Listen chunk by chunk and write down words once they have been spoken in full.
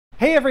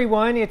Hey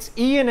everyone, it's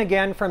Ian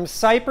again from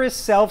Cypress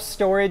Self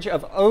Storage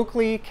of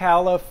Oakley,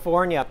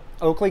 California.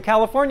 Oakley,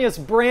 California's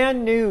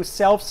brand new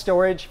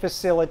self-storage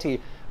facility.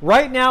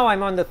 Right now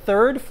I'm on the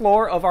third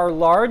floor of our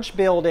large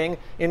building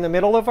in the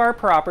middle of our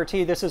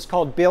property. This is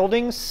called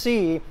Building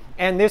C,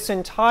 and this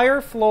entire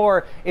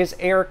floor is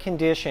air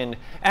conditioned.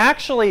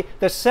 Actually,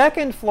 the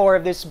second floor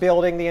of this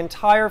building, the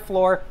entire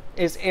floor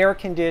is air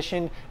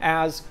conditioned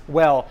as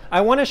well.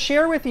 I want to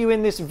share with you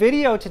in this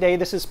video today,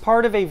 this is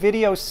part of a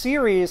video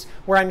series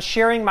where I'm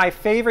sharing my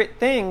favorite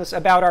things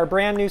about our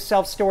brand new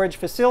self-storage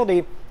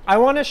facility. I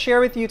want to share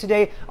with you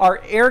today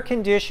our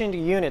air-conditioned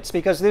units,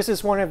 because this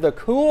is one of the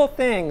cool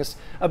things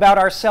about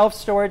our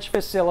self-storage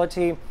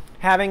facility,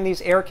 having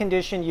these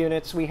air-conditioned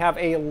units. We have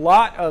a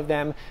lot of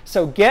them,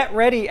 so get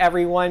ready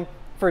everyone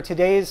for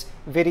today's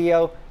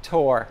video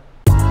tour.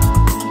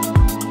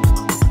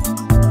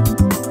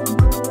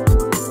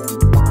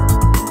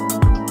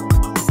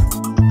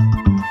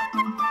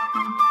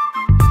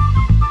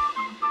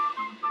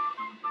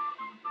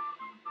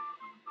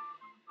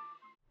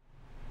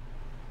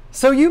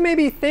 So you may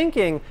be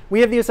thinking,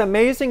 we have these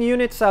amazing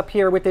units up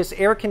here with this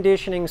air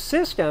conditioning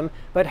system,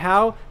 but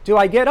how do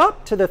I get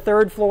up to the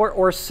third floor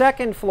or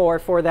second floor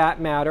for that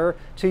matter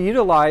to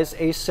utilize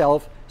a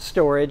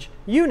self-storage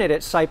unit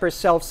at Cypress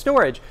Self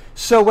Storage?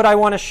 So what I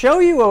want to show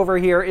you over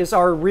here is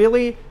our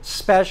really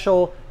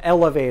special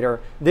elevator.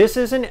 This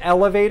is an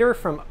elevator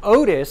from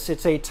Otis.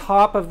 It's a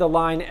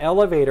top-of-the-line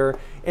elevator.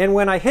 And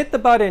when I hit the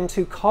button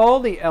to call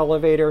the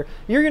elevator,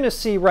 you're going to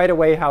see right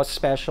away how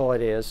special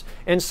it is.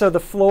 And so the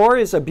floor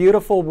is a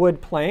beautiful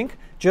wood plank,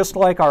 just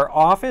like our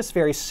office,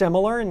 very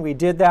similar, and we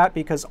did that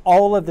because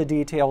all of the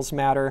details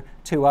matter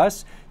to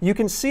us. You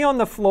can see on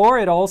the floor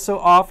it also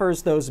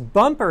offers those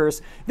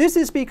bumpers. This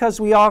is because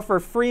we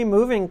offer free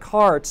moving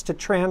carts to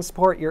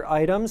transport your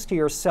items to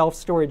your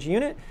self-storage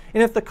unit.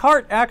 And if the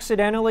cart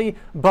accidentally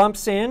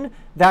bumps in,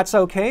 that's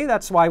okay.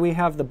 That's why we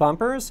have the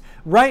bumpers.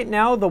 Right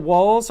now the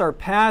walls are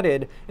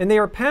padded, and they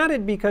are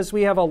padded because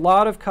we have a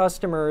lot of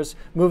customers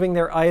moving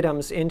their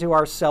items into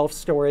our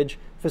self-storage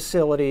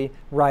facility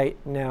right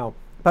now.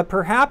 But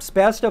perhaps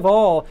best of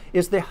all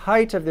is the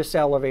height of this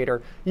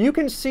elevator. You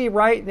can see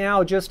right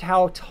now just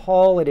how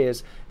tall it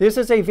is. This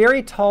is a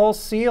very tall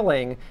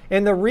ceiling,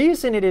 and the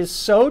reason it is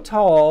so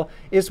tall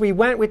is we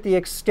went with the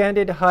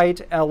extended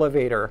height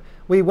elevator.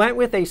 We went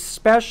with a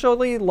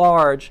specially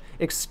large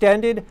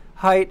extended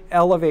height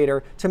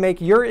elevator to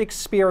make your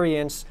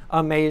experience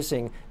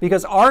amazing,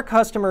 because our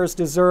customers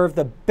deserve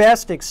the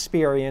best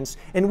experience,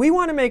 and we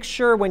want to make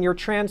sure when you're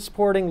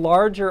transporting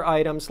larger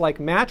items like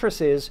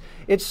mattresses,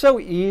 it's so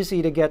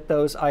easy to get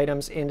those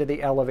items into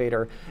the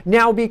elevator.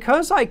 Now,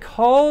 because I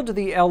called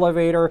the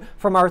elevator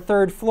from our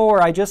third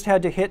floor, I just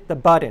had to hit the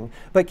button.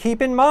 But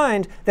keep in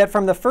mind that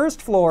from the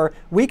first floor,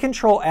 we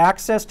control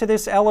access to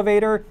this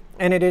elevator,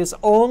 and it is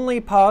only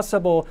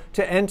possible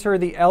to enter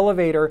the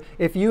elevator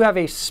if you have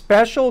a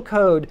special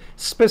code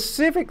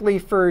specifically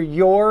for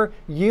your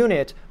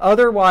unit.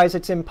 Otherwise,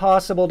 it's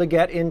impossible to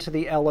get into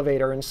the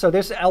elevator. And so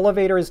this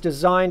elevator is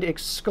designed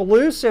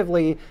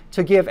exclusively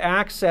to give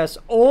access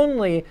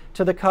only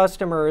to the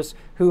customers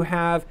who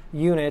have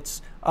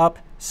units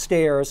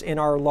upstairs in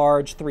our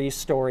large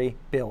 3-story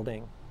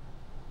building.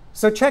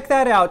 So check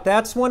that out.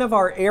 That's one of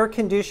our air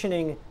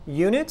conditioning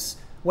units.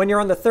 When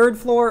you're on the third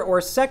floor or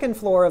second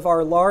floor of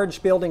our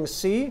large building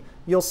C,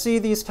 you'll see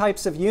these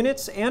types of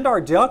units and our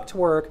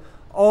ductwork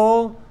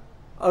all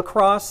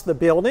across the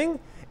building.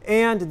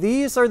 And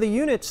these are the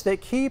units that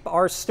keep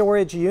our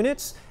storage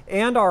units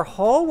and our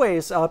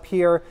hallways up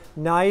here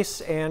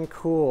nice and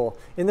cool.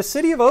 In the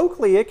city of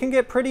Oakley, it can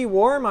get pretty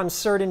warm on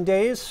certain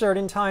days,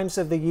 certain times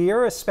of the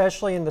year,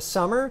 especially in the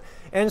summer.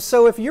 And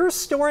so if you're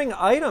storing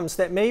items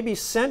that may be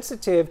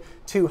sensitive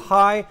to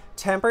high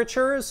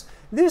temperatures,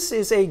 this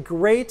is a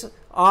great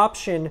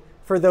option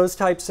for those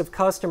types of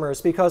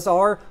customers, because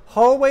our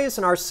hallways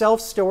and our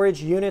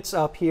self-storage units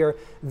up here,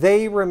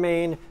 they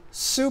remain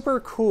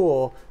super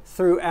cool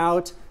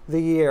throughout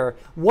the year.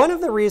 One of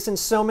the reasons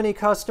so many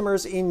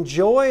customers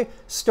enjoy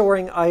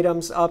storing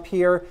items up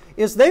here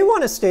is they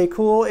want to stay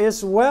cool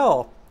as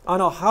well.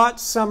 On a hot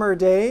summer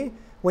day,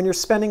 when you're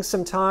spending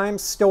some time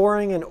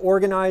storing and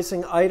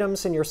organizing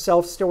items in your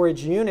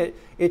self-storage unit,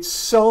 it's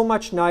so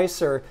much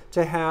nicer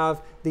to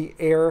have the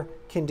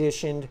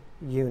air-conditioned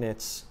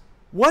units.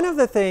 One of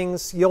the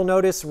things you'll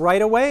notice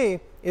right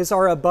away is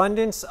our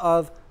abundance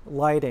of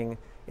lighting.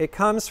 It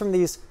comes from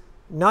these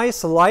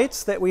nice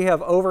lights that we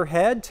have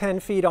overhead, 10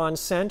 feet on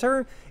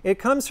center. It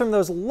comes from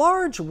those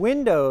large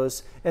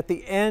windows at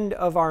the end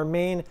of our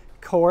main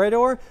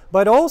corridor,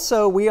 but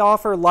also we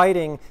offer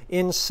lighting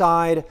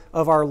inside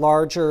of our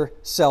larger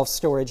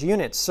self-storage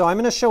units. So I'm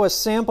going to show a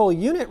sample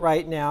unit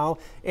right now,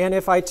 and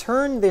if I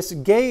turn this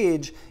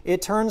gauge,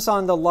 it turns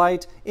on the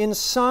light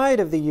inside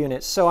of the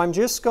unit. So I'm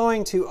just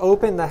going to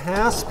open the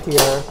hasp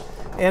here,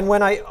 and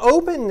when I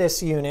open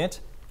this unit,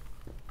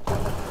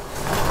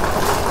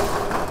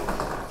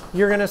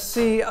 you're going to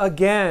see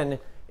again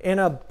an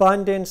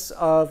abundance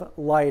of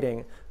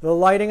lighting. The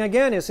lighting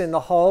again is in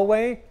the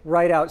hallway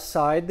right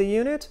outside the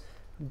unit.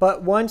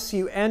 but once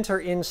you enter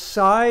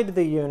inside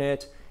the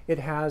unit, it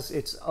has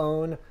its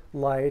own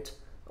light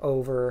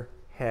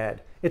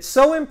overhead. It's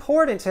so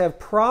important to have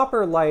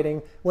proper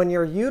lighting when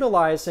you're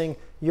utilizing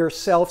your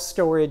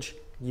self-storage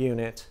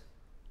unit.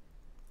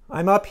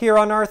 I'm up here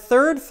on our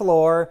third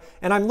floor,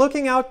 and I'm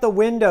looking out the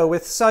window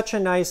with such a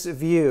nice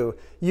view.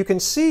 You can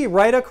see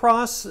right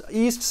across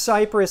East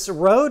Cypress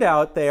Road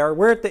out there.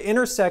 We're at the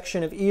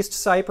intersection of East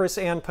Cypress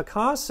and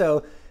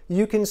Picasso.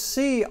 You can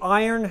see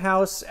Iron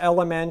House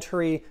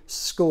Elementary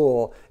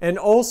School and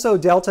also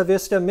Delta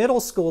Vista Middle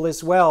School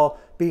as well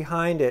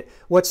behind it.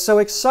 What's so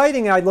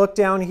exciting, I look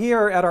down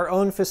here at our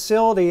own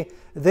facility,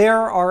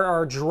 there are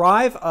our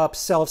drive-up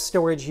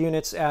self-storage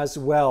units as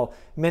well.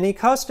 Many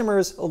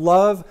customers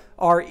love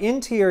our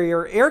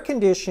interior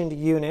air-conditioned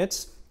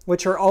units,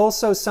 which are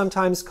also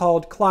sometimes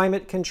called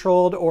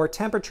climate-controlled or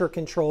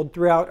temperature-controlled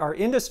throughout our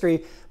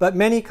industry, but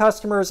many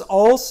customers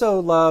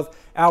also love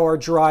our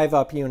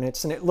drive-up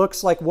units, and it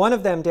looks like one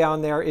of them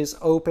down there is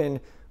open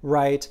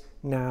right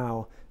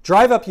now.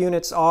 Drive-up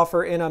units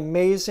offer an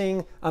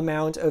amazing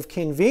amount of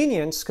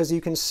convenience because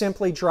you can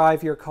simply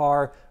drive your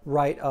car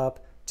right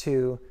up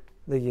to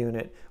the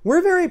unit.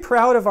 We're very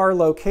proud of our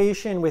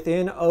location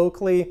within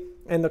Oakley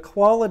and the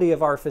quality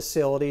of our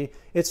facility.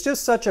 It's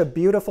just such a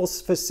beautiful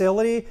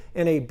facility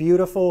and a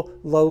beautiful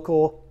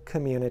local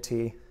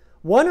community.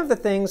 One of the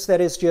things that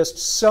is just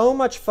so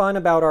much fun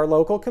about our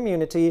local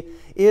community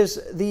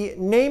is the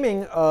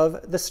naming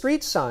of the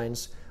street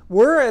signs.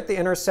 We're at the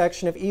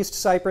intersection of East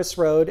Cypress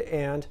Road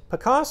and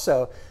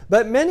Picasso,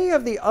 but many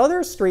of the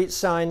other street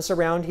signs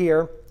around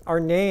here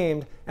are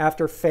named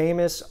after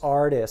famous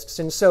artists.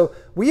 And so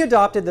we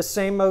adopted the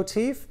same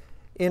motif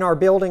in our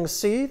building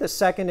C, the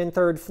second and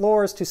third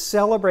floors, to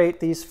celebrate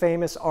these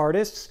famous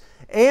artists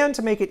and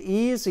to make it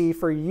easy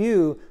for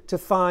you to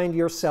find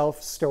your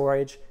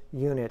self-storage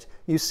unit.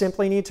 You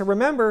simply need to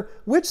remember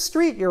which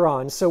street you're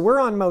on. So we're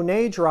on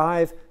Monet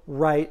Drive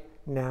right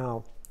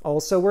now.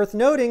 Also worth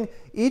noting,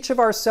 each of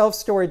our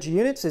self-storage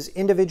units is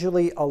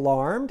individually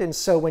alarmed, and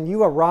so when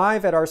you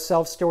arrive at our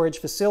self-storage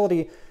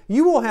facility,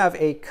 you will have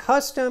a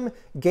custom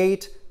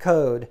gate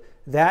code.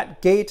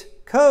 That gate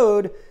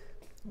code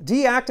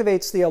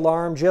deactivates the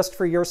alarm just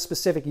for your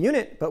specific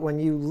unit, but when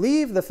you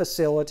leave the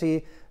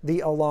facility,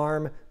 the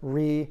alarm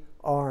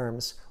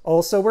rearms.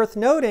 Also worth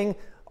noting,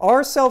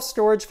 our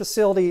self-storage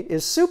facility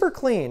is super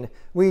clean.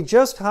 We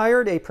just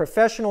hired a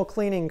professional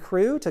cleaning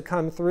crew to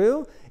come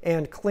through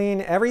and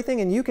clean everything,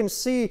 and you can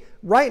see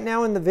right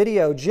now in the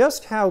video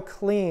just how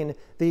clean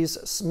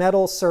these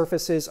metal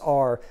surfaces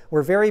are.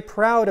 We're very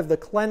proud of the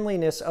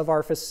cleanliness of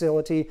our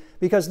facility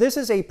because this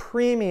is a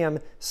premium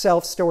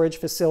self-storage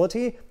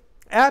facility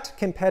at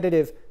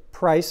competitive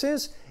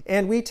prices,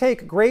 and we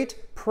take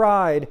great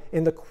pride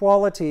in the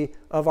quality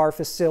of our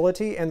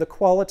facility and the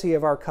quality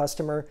of our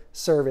customer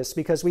service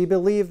because we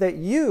believe that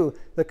you,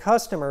 the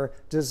customer,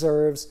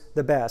 deserves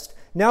the best.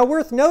 Now,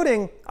 worth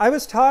noting, I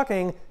was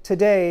talking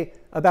today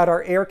about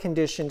our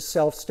air-conditioned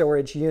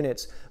self-storage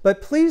units,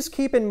 but please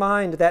keep in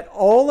mind that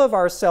all of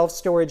our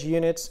self-storage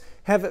units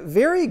have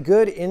very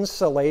good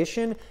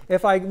insulation.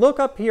 If I look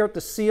up here at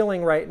the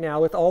ceiling right now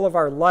with all of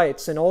our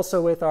lights and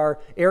also with our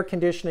air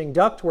conditioning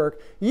ductwork,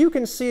 you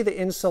can see the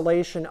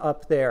insulation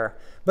up there.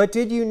 But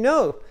did you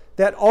know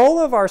that all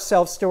of our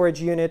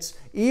self-storage units,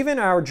 even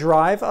our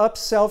drive-up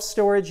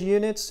self-storage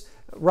units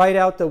right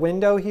out the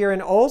window here,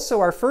 and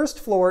also our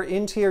first floor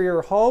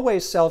interior hallway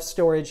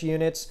self-storage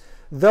units,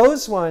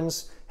 those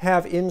ones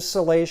have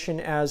insulation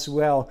as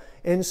well.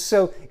 And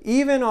so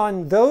even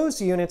on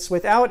those units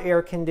without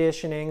air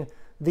conditioning,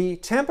 the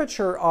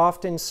temperature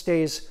often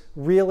stays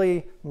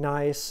really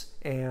nice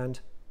and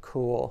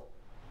cool.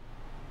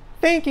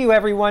 Thank you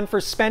everyone for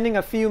spending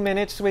a few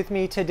minutes with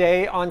me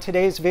today on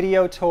today's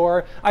video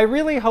tour. I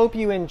really hope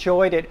you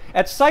enjoyed it.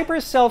 At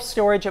Cypress Self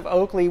Storage of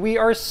Oakley, we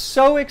are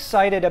so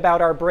excited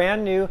about our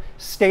brand new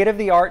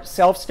state-of-the-art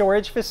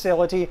self-storage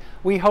facility.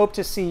 We hope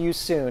to see you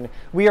soon.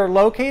 We are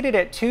located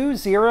at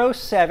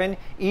 207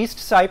 East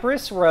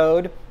Cypress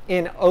Road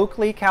in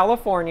Oakley,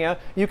 California.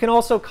 You can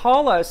also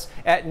call us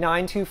at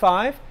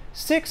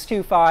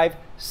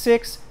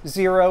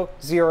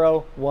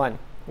 925-625-6001.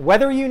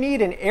 Whether you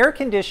need an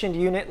air-conditioned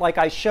unit like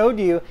I showed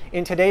you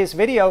in today's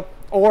video,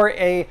 or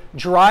a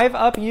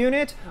drive-up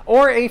unit,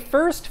 or a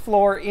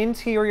first-floor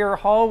interior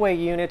hallway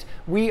unit,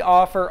 we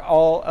offer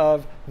all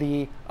of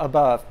the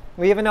above.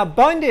 We have an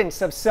abundance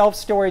of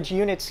self-storage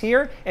units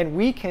here, and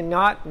we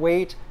cannot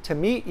wait to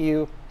meet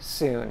you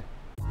soon.